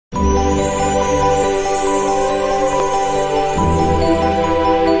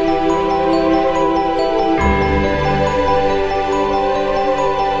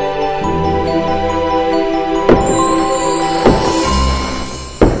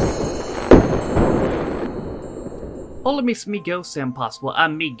Hola mis amigos and possible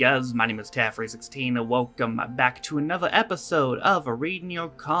amigas, my name is Taffrey16 and welcome back to another episode of Reading Your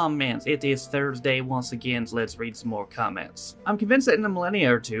Comments. It is Thursday once again, so let's read some more comments. I'm convinced that in a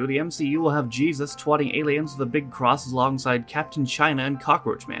millennia or two, the MCU will have Jesus twatting aliens with a big cross alongside Captain China and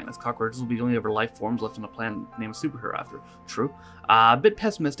Cockroach Man, as cockroaches will be the only other life forms left on the planet named superhero after. True. A bit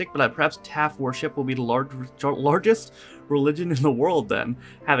pessimistic, but perhaps Taff worship will be the largest religion in the world then.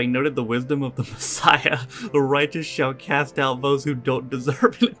 Having noted the wisdom of the Messiah, the righteous shall cast out those who don't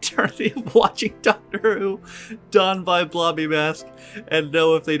deserve an eternity of watching Doctor Who, donned by Blobby Mask, and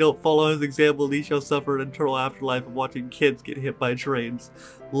know if they don't follow his example, they shall suffer an eternal afterlife of watching kids get hit by trains.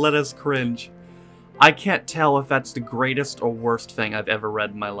 Let us cringe. I can't tell if that's the greatest or worst thing I've ever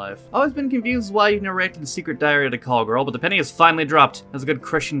read in my life. I've always been confused why you've narrated The Secret Diary of the Call Girl, but the penny has finally dropped. As a good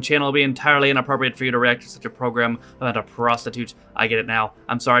Christian channel, it would be entirely inappropriate for you to react to such a program about a prostitute. I get it now.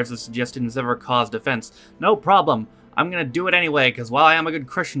 I'm sorry if the suggestion has ever caused offense. No problem. I'm gonna do it anyway, because while I am a good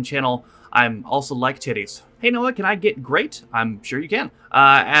Christian channel, I'm also like titties. Hey Noah, can I get great? I'm sure you can.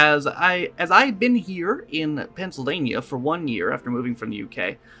 As I've been here in Pennsylvania for 1 year after moving from the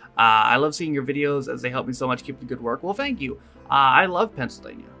UK, I love seeing your videos as they help me so much keep the good work. Well, thank you. I love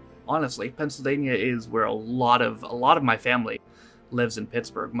Pennsylvania. Honestly, Pennsylvania is where a lot of my family lives in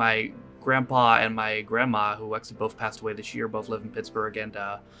Pittsburgh. My grandpa and my grandma, who actually both passed away this year, both live in Pittsburgh, and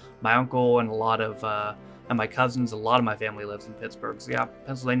my uncle and and my cousins, a lot of my family lives in Pittsburgh. So yeah,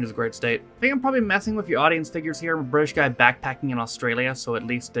 Pennsylvania's a great state. I think I'm probably messing with your audience figures here. I'm a British guy backpacking in Australia, so at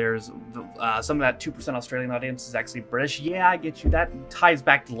least there's some of that 2% Australian audience is actually British. Yeah, I get you. That ties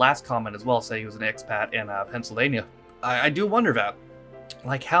back to the last comment as well, saying he was an expat in Pennsylvania. I do wonder that.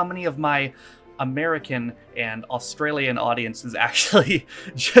 Like, how many of my American and Australian audience is actually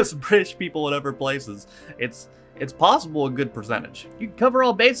just British people in other places? It's possible a good percentage. You can cover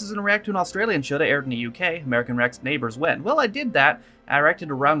all bases and react to an Australian show that aired in the UK, American Rex Neighbours When. Well, I did that. I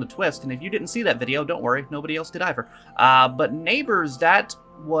reacted around the twist, and if you didn't see that video, don't worry, nobody else did either. But Neighbours, that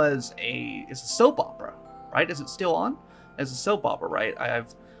was it's a soap opera, right? Is it still on? It's a soap opera, right? I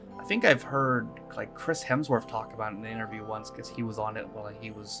think I've heard like Chris Hemsworth talk about it in an interview once because he was on it when he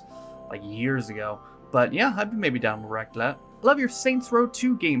was like years ago. But yeah, I'd be maybe down to react to that. Love your Saints Row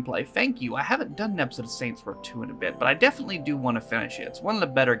 2 gameplay. Thank you. I haven't done an episode of Saints Row 2 in a bit, but I definitely do want to finish it. It's one of the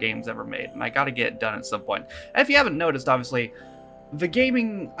better games ever made, and I gotta get it done at some point. And if you haven't noticed, obviously, the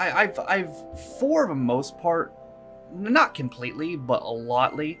gaming, I've for the most part, not completely, but a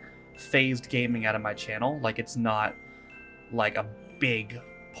lotly, phased gaming out of my channel. Like, it's not, like, a big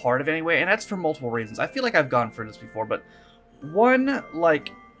part of it anyway, and that's for multiple reasons. I feel like I've gone through this before, but one, like,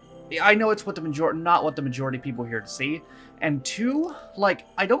 I know it's not what the majority of people here to see, and two, like,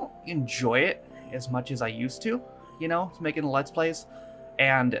 I don't enjoy it as much as I used to, you know, making Let's Plays,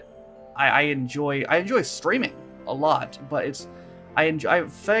 and I enjoy streaming a lot, but I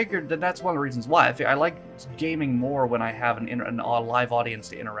figured that that's one of the reasons why. I like gaming more when I have a live audience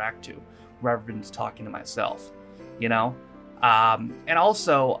to interact to, rather than just talking to myself, you know? And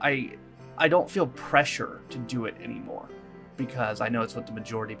also, I don't feel pressure to do it anymore, because I know it's what the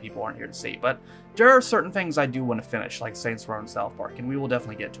majority of people aren't here to see. But there are certain things I do want to finish, like Saints Row and South Park, and we will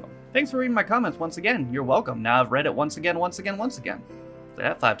definitely get to them. Thanks for reading my comments once again. You're welcome. Now I've read it once again. Say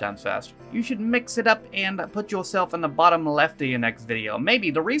that 5 times fast. You should mix it up and put yourself in the bottom left of your next video. Maybe.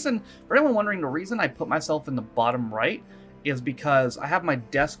 The reason, for anyone wondering, the reason I put myself in the bottom right is because I have my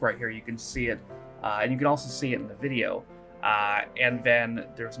desk right here. You can see it, and you can also see it in the video. And then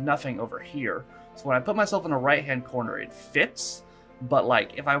there's nothing over here. So when I put myself in the right-hand corner, it fits. But,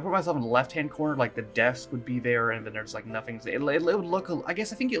 like, if I put myself in the left-hand corner, like, the desk would be there, and then there's, like, nothing. It would look, I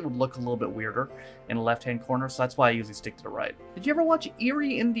think it would look a little bit weirder in the left-hand corner, so that's why I usually stick to the right. Did you ever watch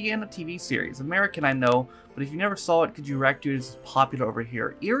Erie, Indiana TV series? American, I know, but if you never saw it, could you react to it? It's popular over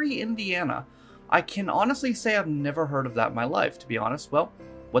here. Erie, Indiana. I can honestly say I've never heard of that in my life, to be honest. Well,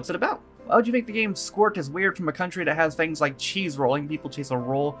 what's it about? Why would you think the game Squirt is weird from a country that has things like cheese rolling? People chase a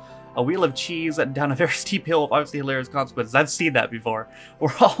wheel of cheese down a very steep hill with obviously hilarious consequences. I've seen that before.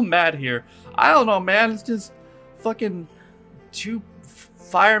 We're all mad here. I don't know, man. It's just fucking 2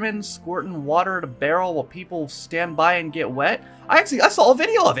 firemen squirting water at a barrel while people stand by and get wet. I saw a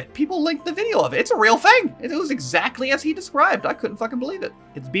video of it. People linked the video of it. It's a real thing. It was exactly as he described. I couldn't fucking believe it.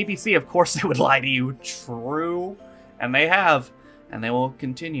 It's BBC. Of course they would lie to you. True. And they have. And they will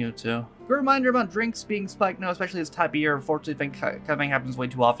continue to. Good reminder about drinks being spiked now, especially this type of year. Unfortunately, kind of thing happens way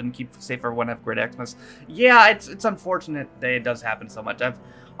too often. Keep safe, everyone. Have a great Xmas. Yeah, it's unfortunate that it does happen so much.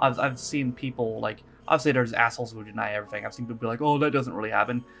 I've seen people, like, obviously there's assholes who deny everything. I've seen people be like, oh, that doesn't really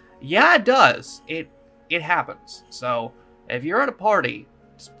happen. Yeah, it does. It happens. So if you're at a party,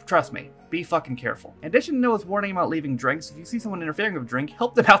 Trust me, be fucking careful. In addition to Noah's warning about leaving drinks, if you see someone interfering with a drink,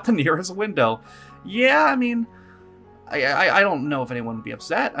 help them out the nearest window. Yeah, I mean, I don't know if anyone would be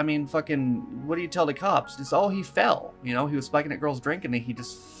upset. I mean, fucking, what do you tell the cops? It's all he fell, you know? He was spiking at girls' drink and he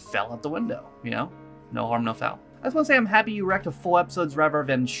just fell out the window, you know? No harm, no foul. I just want to say I'm happy you react to full episodes rather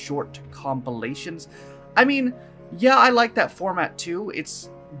than short compilations. I mean, yeah, I like that format too. It's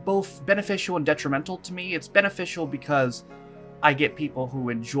both beneficial and detrimental to me. It's beneficial because I get people who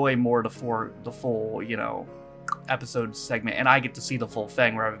enjoy more the full, you know, episode segment, and I get to see the full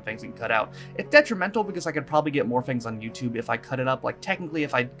thing rather than things you can cut out. It's detrimental because I could probably get more things on YouTube if I cut it up. Like, technically,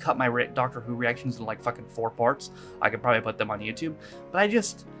 if I cut my Doctor Who reactions in, like, fucking 4 parts, I could probably put them on YouTube. But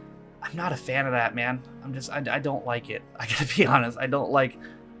I'm not a fan of that, man. I don't like it. I gotta be honest. I don't like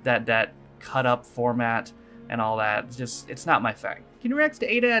that cut up format and all that. It's not my thing. Can you react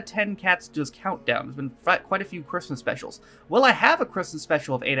to 8 out of 10 cats does countdown? There's been quite a few Christmas specials. Well, I have a Christmas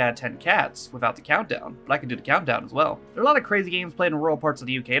special of 8 out of 10 cats without the countdown, but I can do the countdown as well. There are a lot of crazy games played in rural parts of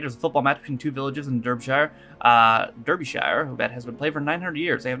the UK. There's a football match between 2 villages in Derbyshire, that has been played for 900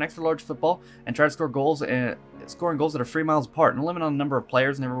 years. They have an extra large football and try to score goals, scoring goals that are 3 miles apart. No limit on the number of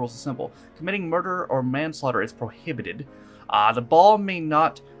players, and the rules are simple. Committing murder or manslaughter is prohibited. The ball may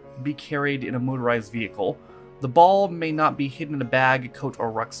not be carried in a motorized vehicle. The ball may not be hidden in a bag, coat,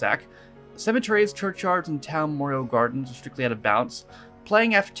 or rucksack. Cemeteries, churchyards, and town memorial gardens are strictly out of bounds.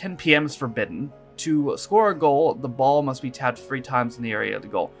 Playing after 10 p.m. is forbidden. To score a goal, the ball must be tapped 3 times in the area of the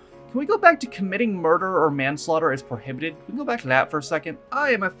goal. Can we go back to committing murder or manslaughter is prohibited? Can we go back to that for a second? Oh,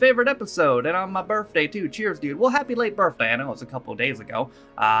 yeah, my favorite episode, and on my birthday too. Cheers, dude. Well, happy late birthday. I know it was a couple of days ago.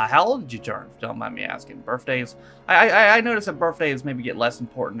 How old did you turn? Don't mind me asking. Birthdays, I notice that birthdays maybe get less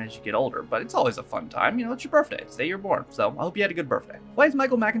important as you get older, but it's always a fun time. You know, it's your birthday. It's the day you're born. So I hope you had a good birthday. Why is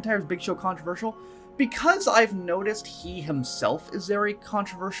Michael McIntyre's Big Show controversial? Because I've noticed he himself is very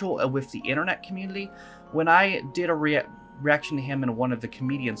controversial with the internet community. When I did a reaction to him in one of the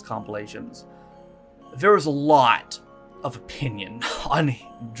comedians compilations, there was a lot of opinion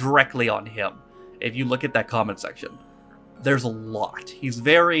directly on him. If you look at that comment section, there's a lot. He's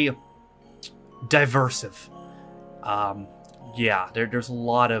very diversive. Yeah, there's a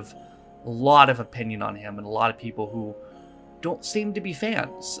lot of opinion on him, and a lot of people who don't seem to be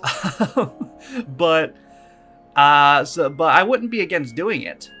fans. but I wouldn't be against doing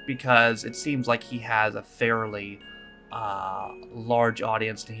it, because it seems like he has a fairly large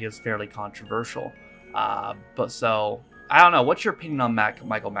audience, and he is fairly controversial. But so, I don't know. What's your opinion on Michael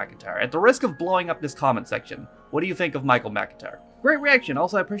McIntyre? At the risk of blowing up this comment section, what do you think of Michael McIntyre? Great reaction.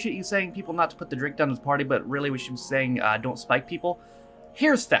 Also, I appreciate you saying people not to put the drink down at the party, but really we should be saying don't spike people.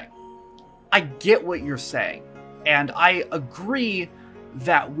 Here's the thing. I get what you're saying, and I agree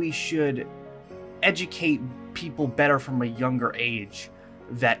that we should educate people better from a younger age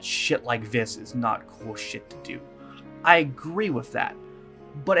that shit like this is not cool shit to do. I agree with that.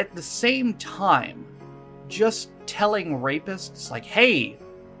 But at the same time, just telling rapists, like, hey,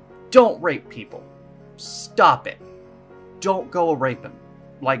 don't rape people. Stop it. Don't go raping.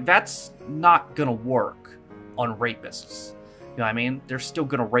 Like, that's not gonna work on rapists. You know what I mean? They're still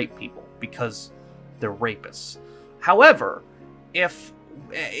gonna rape people because they're rapists. However, if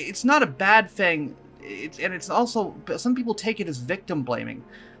it's not a bad thing, and it's also, some people take it as victim blaming.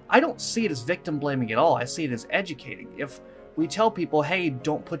 I don't see it as victim blaming at all. I see it as educating. If we tell people, hey,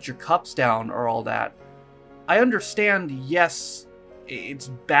 don't put your cups down or all that, I understand, yes, it's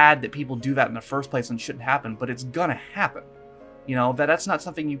bad that people do that in the first place and shouldn't happen, but it's gonna happen. You know, that's not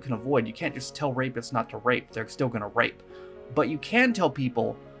something you can avoid. You can't just tell rapists not to rape. They're still gonna rape. But you can tell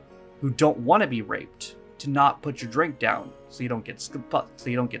people who don't want to be raped to not put your drink down so you don't get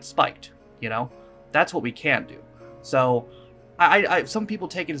spiked, you know? That's what we can do. So, some people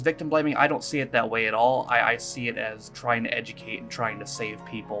take it as victim blaming. I don't see it that way at all. I see it as trying to educate and trying to save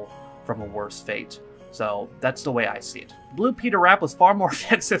people from a worse fate. So that's the way I see it. Blue Peter rap was far more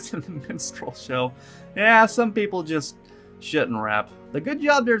offensive than the minstrel show. Yeah, some people just shouldn't rap. The good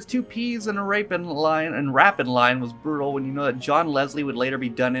job there's 2 P's in a raping line and rapping line was brutal when you know that John Leslie would later be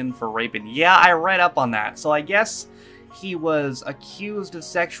done in for raping. Yeah, I read up on that. So I guess he was accused of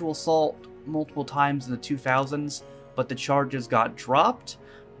sexual assault multiple times in the 2000s, but the charges got dropped.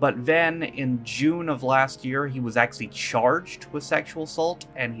 But then in June of last year, he was actually charged with sexual assault,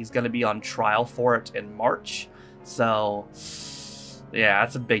 and he's going to be on trial for it in March. So, yeah,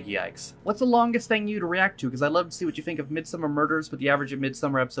 that's a big yikes. What's the longest thing you'd react to? Because I'd love to see what you think of Midsummer Murders, but the average of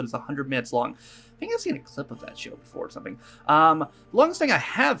Midsummer episode is 100 minutes long. I think I've seen a clip of that show before or something. The longest thing I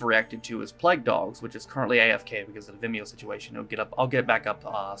have reacted to is Plague Dogs, which is currently AFK because of the Vimeo situation. I'll get it back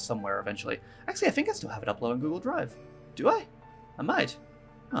up somewhere eventually. Actually, I think I still have it uploaded on Google Drive. Do I? I might.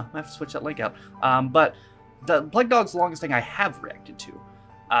 Huh, I have to switch that link out. But the Plague Dog's the longest thing I have reacted to.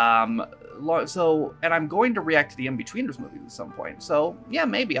 And I'm going to react to the In-Betweeners movies at some point. So, yeah,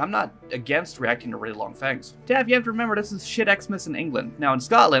 maybe. I'm not against reacting to really long things. Tav, you have to remember this is shit Xmas in England. Now, in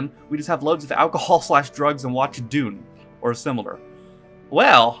Scotland, we just have loads of alcohol/drugs and watch Dune, or similar.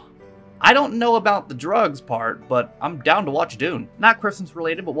 Well, I don't know about the drugs part, but I'm down to watch Dune. Not Christmas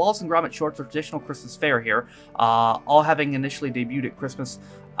related, but Wallace and Gromit shorts are traditional Christmas fare here, all having initially debuted at Christmas,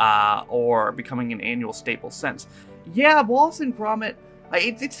 or becoming an annual staple since. Yeah, Wallace and Gromit,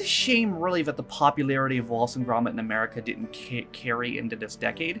 it's a shame really that the popularity of Wallace and Gromit in America didn't carry into this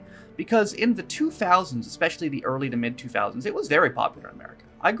decade, because in the 2000s, especially the early to mid 2000s, it was very popular in America.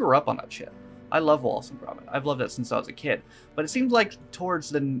 I grew up on that shit. I love Wallace and Gromit. I've loved it since I was a kid. But it seems like towards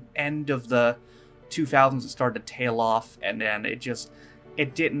the end of the 2000s, it started to tail off, and then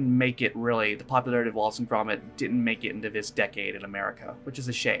it didn't make it really, the popularity of Wallace and Gromit didn't make it into this decade in America, which is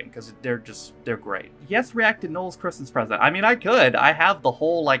a shame, because they're great. Yes, react to Noel's Christmas present. I mean, I could. I have the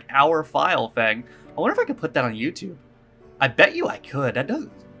whole, like, hour file thing. I wonder if I could put that on YouTube. I bet you I could. That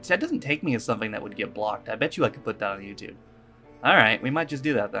doesn't take me as something that would get blocked. I bet you I could put that on YouTube. Alright, we might just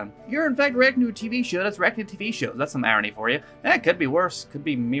do that then. You're in fact reacting to a TV show that's reacting to TV shows. That's some irony for you. It could be worse. Could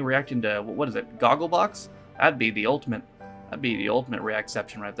be me reacting to, what is it, Gogglebox? That'd be the ultimate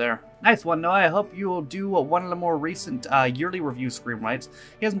reactception right there. Nice one, Noah. I hope you will do one of the more recent yearly review screenwrites.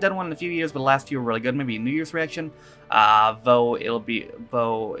 He hasn't done one in a few years, but the last few were really good. Maybe a New Year's reaction, though it'll be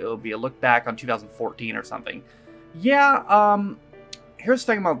a look back on 2014 or something. Yeah, here's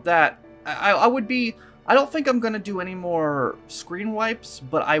the thing about that. I don't think I'm going to do any more screen wipes,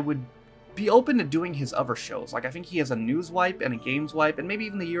 but I would be open to doing his other shows. Like, I think he has a news wipe and a games wipe, and maybe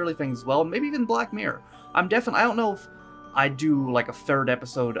even the yearly things as well, and maybe even Black Mirror. I don't know if I'd do, like, a third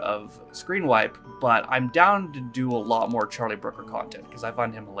episode of Screen Wipe, but I'm down to do a lot more Charlie Brooker content, because I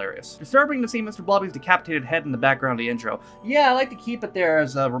find him hilarious. Disturbing to see Mr. Blobby's decapitated head in the background of the intro. Yeah, I like to keep it there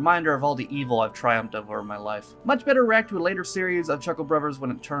as a reminder of all the evil I've triumphed over in my life. Much better react to a later series of Chuckle Brothers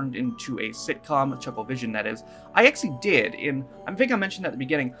when it turned into a sitcom, Chucklevision that is. I actually did, I think I mentioned at the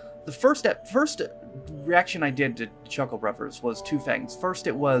beginning, the first reaction I did to Chuckle Brothers was two things. First,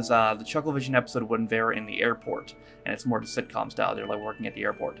 it was the Chucklevision episode when they're in the airport, and it's more the sitcom style. They're like working at the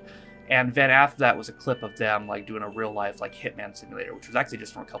airport. And then after that was a clip of them like doing a real life like Hitman Simulator, which was actually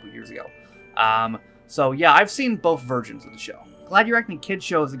just from a couple years ago. So yeah, I've seen both versions of the show. Glad you're acting kid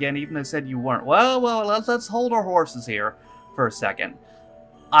shows again, even though I said you weren't. Well, let's hold our horses here for a second.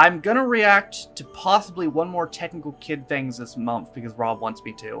 I'm gonna react to possibly one more technical kid things this month because Rob wants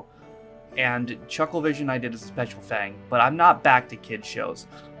me to. And Chucklevision I did as a special thing, but I'm not back to kid shows.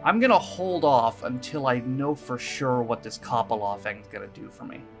 I'm gonna hold off until I know for sure what this Coppola thing is gonna do for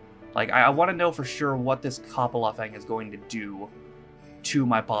me. Like, I want to know for sure what this Coppola thing is going to do to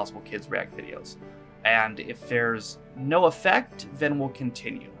my possible kids react videos. And if there's no effect, then we'll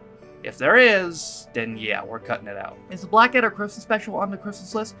continue. If there is, then yeah, we're cutting it out. Is the Blackadder Christmas special on the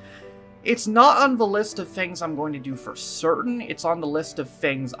Christmas list? It's not on the list of things I'm going to do for certain. It's on the list of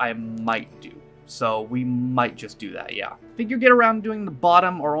things I might do. So we might just do that, yeah. Think you get around doing the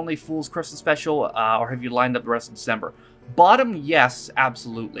Bottom or Only Fools Christmas special, or have you lined up the rest of December? Bottom, yes,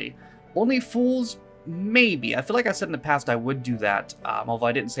 absolutely. Only Fools, maybe. I feel like I said in the past I would do that, although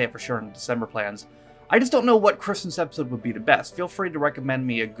I didn't say it for sure in December plans. I just don't know what Christmas episode would be the best. Feel free to recommend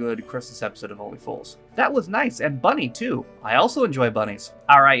me a good Christmas episode of Only Fools. That was nice, and Bunny too. I also enjoy bunnies.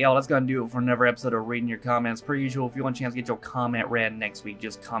 Alright, y'all, that's gonna do it for another episode of Reading Your Comments. Per usual, if you want a chance to get your comment read next week,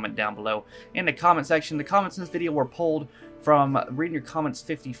 just comment down below in the comment section. The comments in this video were pulled from Reading Your Comments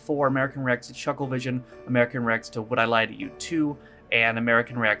 54, American Reacts to Chucklevision, American Reacts to Would I Lie to You 2, and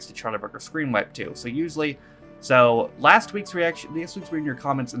American Reacts to Charlie Brooker Screen Wipe 2. So last week's reaction, this week's Reading Your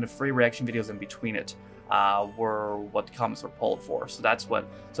Comments and the free reaction videos in between it were what the comments were pulled for. So that's what.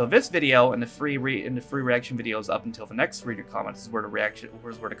 So this video and the free reaction videos up until the next Reading Your Comments is where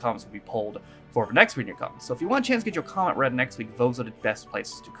the comments will be pulled for the next Reading Your Comments. So if you want a chance to get your comment read next week, those are the best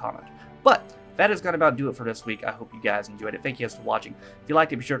places to comment. But that is going to about do it for this week. I hope you guys enjoyed it. Thank you guys for watching. If you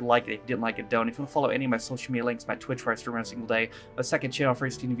liked it, be sure to like it. If you didn't like it, don't. If you want to follow any of my social media links, my Twitch where I stream every single day, my second channel for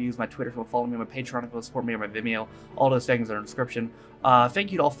 16 views, my Twitter if you want to follow me, my Patreon if you want to support me, or my Vimeo, all those things are in the description.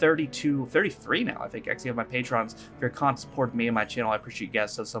 Thank you to all 33 now, I think, actually, of my patrons for your constant support of me and my channel. I appreciate you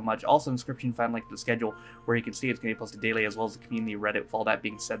guys so much. Also, in the description, you find a link to the schedule where you can see it's going to be posted daily, as well as the community Reddit. With all that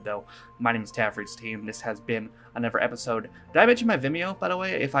being said, though, my name is Tav16. This has been another episode. Did I mention my Vimeo, by the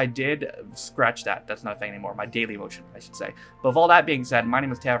way? If I did, scratch that. That's not a thing anymore. My Daily Motion, I should say. But with all that being said, my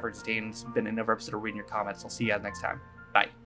name is Tav16. It's been another episode of Reading Your Comments. I'll see you guys next time. Bye.